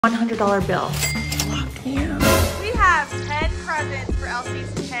$100 bill. Locked in. We have 10 presents for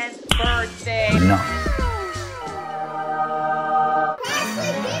ElleCee's 10th birthday. No.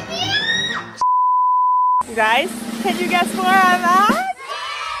 You guys, can you guess where I'm at?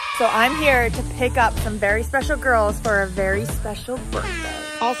 So I'm here to pick up some very special girls for a very special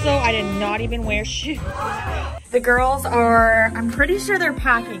birthday. Also, I did not even wear shoes. The girls are, I'm pretty sure they're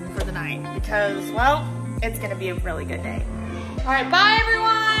packing for the night because, well, it's gonna be a really good day. All right, bye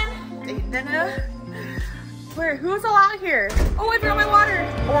everyone. Where, who's all out here? Oh, I forgot my water.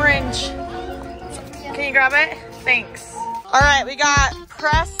 Orange. Can you grab it? Thanks. All right, we got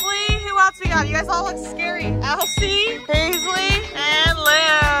Presley. Who else we got? You guys all look scary. ElleCee, Paisley, and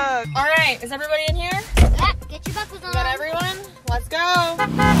Liv. All right, is everybody in here? Yeah, get your buckles on. Got everyone? Let's go.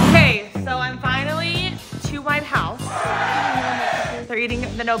 Okay, so I'm finally to my house. They're eating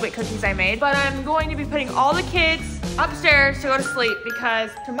the no-bake cookies I made, but I'm going to be putting all the kids upstairs to go to sleep because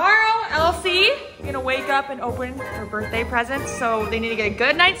tomorrow ElleCee is gonna wake up and open her birthday presents, so they need to get a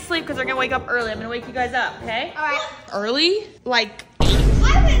good night's sleep because they're gonna wake up early. I'm gonna wake you guys up, okay? All right. Early? Like 8?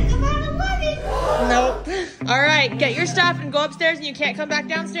 I wake up at 11. Nope. All right, get your stuff and go upstairs, and you can't come back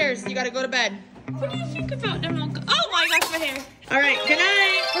downstairs. You gotta go to bed. What do you think about them? Oh my gosh, my hair. All right, good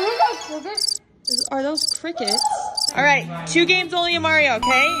night. Are those crickets? All right, 2 games only in Mario,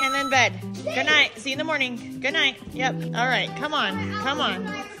 okay? And then bed. Good night. See you in the morning. Good night. Yep. All right, come on. Come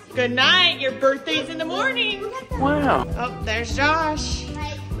on. Good night. Your birthday's in the morning. Wow. Oh, there's Josh.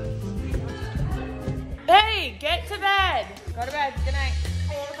 Hey, get to bed. Go to bed. Good night.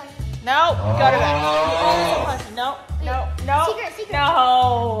 No, go to bed. Oh, no, no, no. Secret.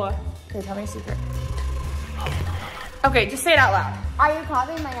 No. Okay, tell me a secret. Okay, just say it out loud. Are you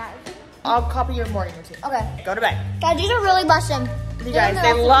copying my narrative? I'll copy your morning routine. Okay. Go to bed. Guys, these are really busting. You guys,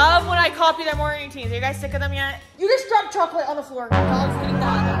 they love when I copy their morning routines. Are you guys sick of them yet? You just dropped chocolate on the floor. Dog's eating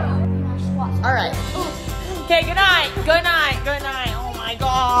that. All right. Okay, good night. Good night. Good night. Oh my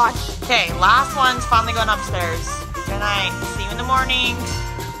gosh. Okay, last one's finally going upstairs. Good night. See you in the morning.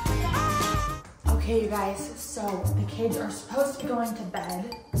 Okay, you guys, so the kids are supposed to be going to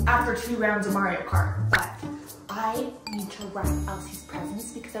bed after 2 rounds of Mario Kart, but I need to wrap ElleCee's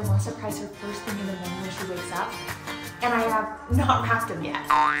presents because I want to surprise her first thing in the morning when she wakes up. And I have not wrapped them yet.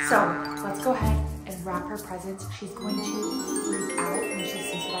 So let's go ahead and wrap her presents. She's going to freak out when she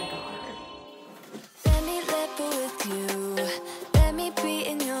sees what I got her. Let me live with you. Let me be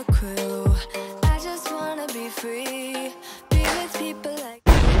in your crew. I just wanna be free. Be with people like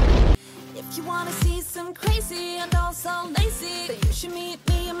you. If you wanna see some crazy and also lazy, then you should meet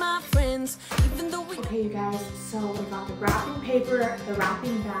me and my friends. Even though we Okay, you guys, so we got the wrapping paper, the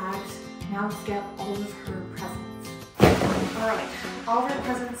wrapping bags. Now let's get all of her presents. All right, all of her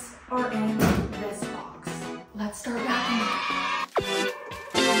presents are in this box. Let's start wrapping.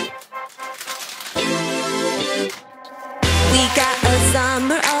 We got a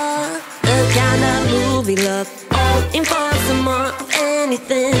summer of the kind of movie love. All in for some more of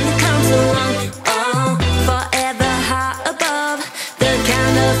anything that comes along. Oh, forever high above. The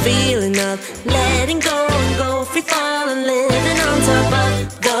kind of feeling of letting go and go free falling, living on top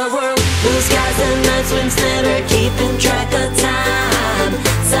of the world. Blue skies and night swings, never keeping track of time.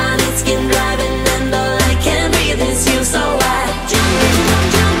 Solid skin driving and all I can breathe is you, so I jump in,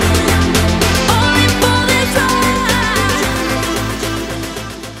 only for this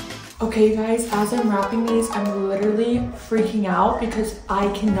ride. Okay, you guys, as I'm wrapping these, I'm literally freaking out because I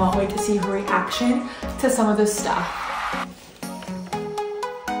cannot wait to see her reaction to some of this stuff.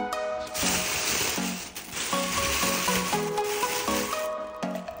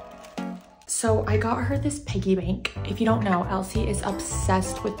 So I got her this piggy bank. If you don't know, ElleCee is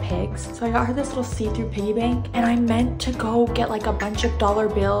obsessed with pigs. So I got her this little see-through piggy bank, and I meant to go get like a bunch of dollar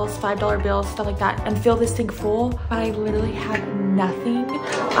bills, $5 bills, stuff like that, and fill this thing full, but I literally had nothing.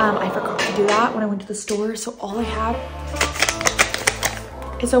 I forgot to do that when I went to the store, so all I have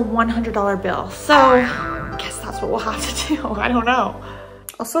is a $100 bill. So I guess that's what we'll have to do. I don't know.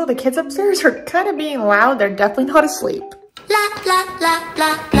 Also, the kids upstairs are kind of being loud. They're definitely not asleep. La la la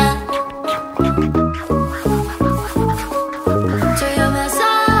la la.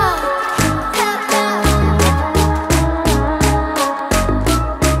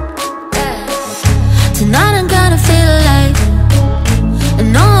 Tonight I'm gonna feel alive, and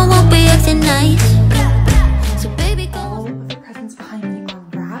no one won't be acting nice. So baby, go. All of the presents behind me are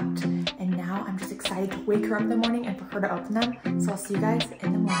wrapped, and now I'm just excited to wake her up in the morning and for her to open them. So I'll see you guys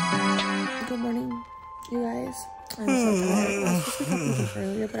in the morning. Good morning, you guys. I'm so tired. I was supposed to wake up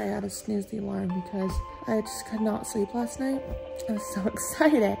earlier, but I had to snooze the alarm because I just could not sleep last night. I was so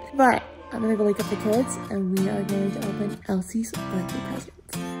excited. But I'm gonna go wake up the kids, and we are going to open ElleCee's birthday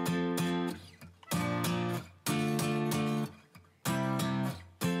presents.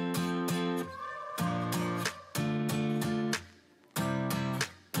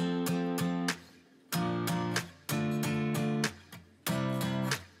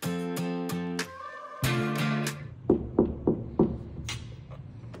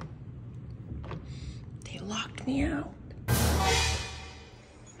 freak me out.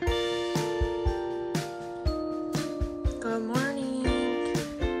 Good morning.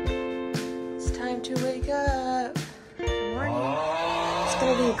 It's time to wake up. Good morning. It's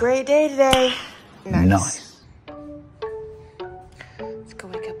gonna be a great day today. Nice. Let's go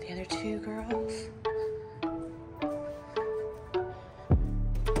wake up the other two girls.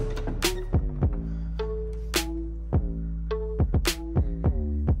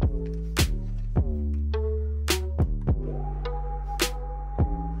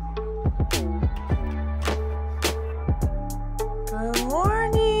 Good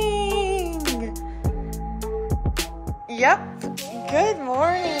morning. Yep. Good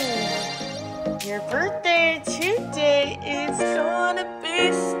morning. Your birthday today is gonna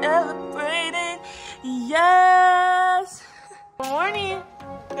be celebrated. Yes. Good morning.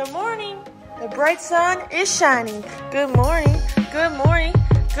 Good morning. The bright sun is shining. Good morning. Good morning.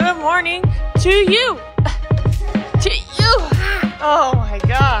 Good morning to you. To you. Oh my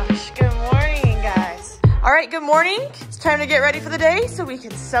gosh. Good morning, guys. All right, good morning. It's time to get ready for the day so we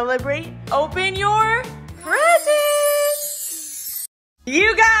can celebrate. Open your presents.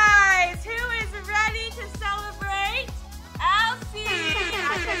 You guys, who is ready to celebrate ElleCee?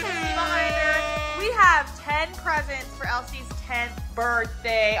 I can see behind her. We have 10 presents for ElleCee's 10th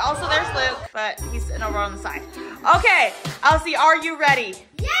birthday. Also, there's Luke, but he's sitting over on the side. Okay, ElleCee, are you ready?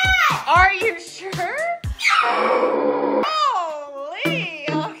 Yes! Are you sure? Holy,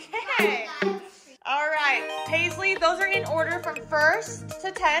 okay. All right, Paisley, those are in order from 1st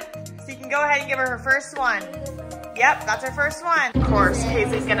to 10th, so you can go ahead and give her her first one. Yep, that's her first one. Of course,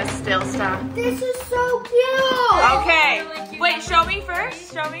 Paisley's gonna steal stuff. This is so cute! Okay, wait, show me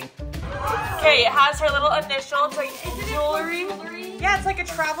first, show me. Okay, it has her little initial, it's like jewelry. Yeah, it's like a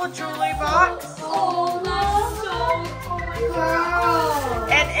travel jewelry box. Oh, that's so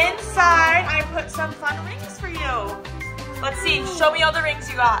cool! And inside, I put some fun rings for you. Let's see, show me all the rings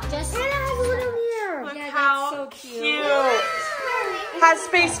you got. Just has a little mirror. Look Yeah, how that's so cute. Has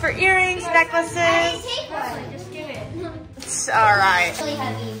space for earrings, necklaces. Just give it. All right. Really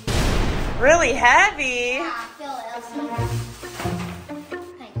heavy. Really heavy. Yeah, I feel it. I'm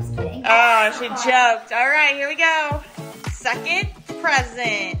just kidding. Oh, she joked. All right, here we go. Second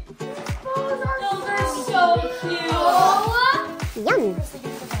present. Those are so cute. Yum.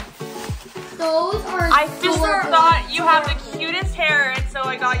 Those are I just thought you have the cutest hair, and so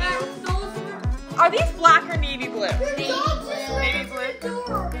I got you. Are these black or navy blue? Navy blue.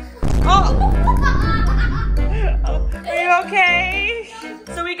 Oh. Are you okay?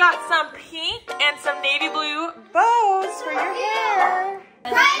 So we got some pink and some navy blue bows for your hair.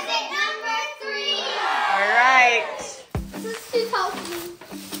 Present number 3. All right. This is too healthy.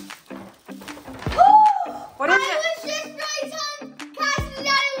 What is it? I was just really telling Cassie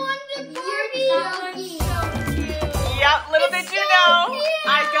that I wanted a Barbie. Yep, little It's did you so know, cute. I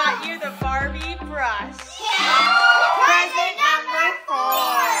got you the Barbie brush. Present number 4.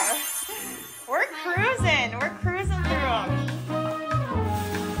 We're cruising. We're cruising through them.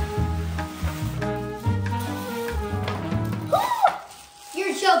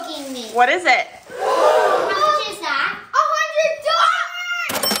 You're joking me. What is it? How much is that? $100!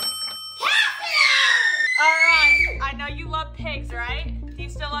 All right. I know you love pigs, right? Do you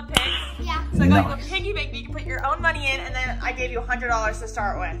still love pigs? Yeah. So I got you a piggy bank that you can put your own money in, and then I gave you $100 to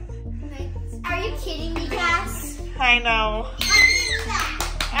start with. Are you kidding me, Cass? I know.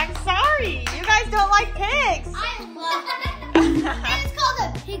 I'm sorry. You guys don't like pigs. I love it. It's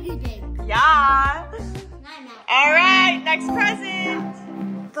called a piggy bank. Yeah. I'm not. All right. Next present.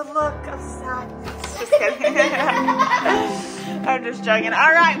 The look of sadness. Just kidding. I'm just joking.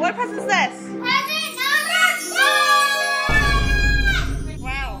 All right. What present is this? Present number 4.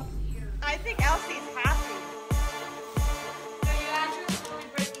 Wow. I think ElleCee's happy.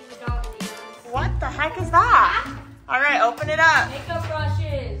 What the heck is that? All right, open it up. Makeup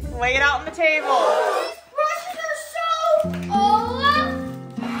brushes. Lay it out on the table. These brushes are so...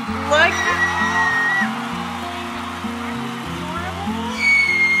 Look.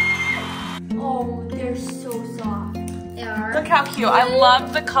 Oh, they're so soft. They are. Look how cute. I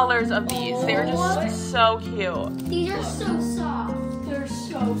love the colors of these. They're just so cute. These are so soft. They're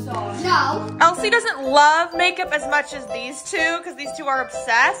so soft. No. ElleCee doesn't love makeup as much as these two because these two are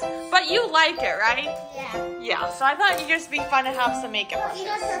obsessed, but you like it, right? Yeah. Yeah, so I thought it'd just be fun to have some makeup These are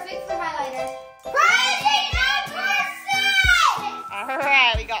brushes. perfect for highlighter. Present number 6. All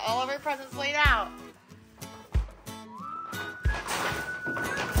right, we got all of our presents laid out.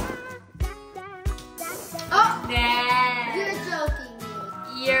 Oh, Nah. you're joking me.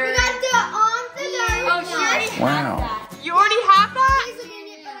 You're. We got the on the Oh, she already Wow. had that. You already have that? Please look at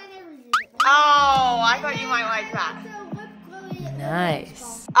it, but I never use it. Oh, I I thought you might like that.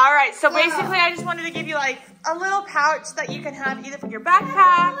 Nice. All right, so basically I just wanted to give you like a little pouch that you can have either for your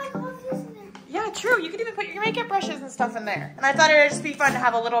backpack. Yeah, true. You could even put your makeup brushes and stuff in there. And I thought it would just be fun to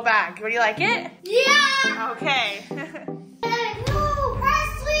have a little bag. Would you like it? Yeah. Okay. No,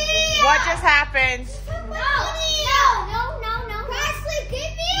 Presley. What just happened? No. Presley,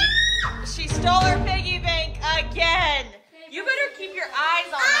 give me up. She stole her piggy bank again. You better keep your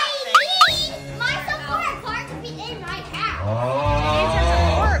eyes on that thing. I need my Sephora card to be in my house. She needs her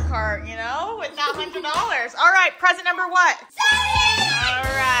Sephora cart, you know, with that $100. All right, present number what? 7. All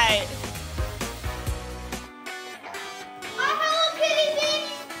right. A Hello Kitty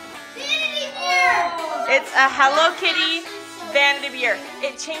vanity mirror. It's a Hello Kitty vanity mirror.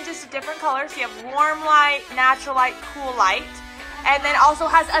 It changes to different colors. You have warm light, natural light, cool light. And then also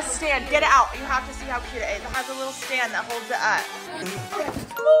has a stand. Get it out. You have to see how cute it is. It has a little stand that holds it up.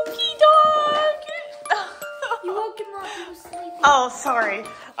 Smokey dog. You woke him up. He was sleeping. Oh, sorry.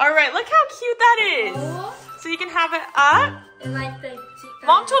 All right, look how cute that is. So you can have it up.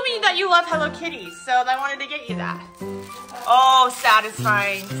 Mom told me that you love Hello Kitties, so I wanted to get you that. Oh,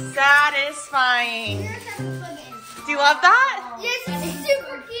 satisfying. Satisfying. Do you love that? Yes, it's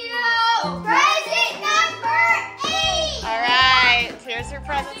super cute. Present number 8. All right, here's your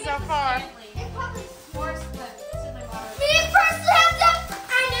present so far. Me and Presley have some.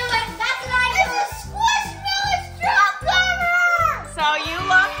 I knew it. That's what I knew. It's a Squishmallow straw cover. So you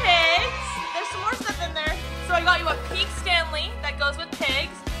love pigs. There's some more stuff in there. So I got you a Pig Stanley that goes with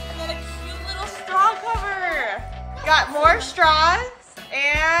pigs, and then a cute little straw cover. Got more straws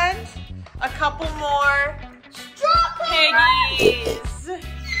and a couple more piggies.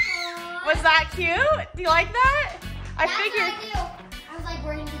 Was that cute? Do you like that? I figured. I was like,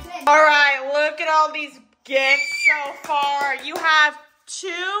 we're gonna do today. All right, look at all these gifts so far. You have 2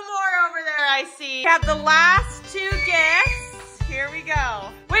 more over there, I see. You have the last 2 gifts. Here we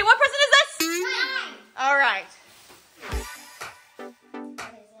go. Wait, what present is this? Mine. All right.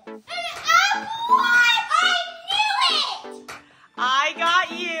 I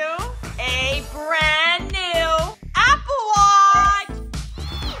got you a brand new Apple Watch.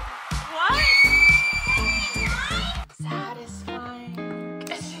 What? Satisfying.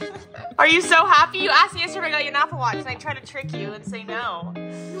 Are you so happy? You asked me yesterday if I got you an Apple Watch, and I tried to trick you and say no.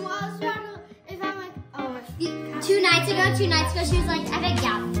 Two nights ago, she was like, I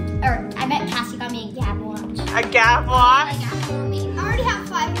bet Cassie got me a Gab watch. A Gab watch? I already have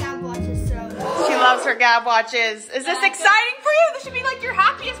 5 Gab watches, so. She loves her Gab watches. Is this exciting for you? This should be like your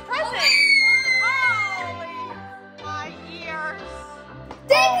happiest present. Holy, my ears.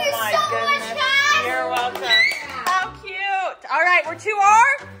 Thank you my so goodness. much, guys. You're welcome. How cute. All right, we're to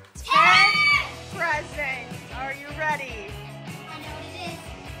our 10th present. Are you ready? I know what it is.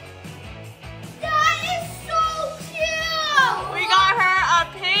 That is so cute. We got her a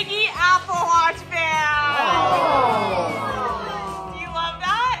piggy Apple Watch band. Do you love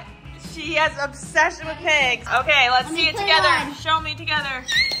that? She has obsession with pigs. Okay, let's see it together. Show me together.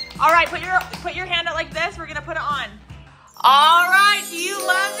 All right, put your hand out like this. We're gonna put it on. All right, do you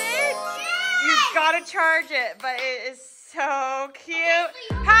love it? You've got to charge it, but it is so cute.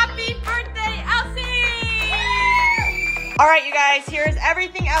 Happy birthday, ElleCee! All right, you guys, here's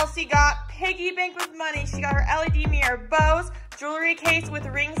everything ElleCee got. Piggy bank with money. She got her LED mirror, bows, jewelry case with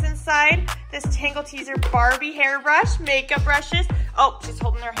rings inside, this Tangle Teaser Barbie hairbrush, makeup brushes. Oh, she's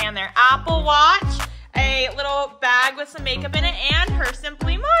holding her hand there. Apple Watch, a little bag with some makeup in it, and her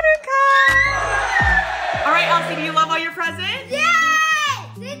Simply Modern card. All right, ElleCee, do you love all your presents? Yay!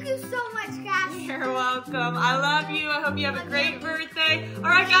 Thank you so much, guys. You're welcome. I love you. I hope you have a great birthday. All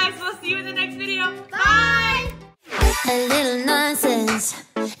right, guys, we'll see you in the next video. Bye! A little nonsense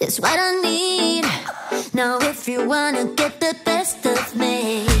is what I need. Now if you wanna get the best of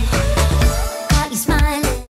me,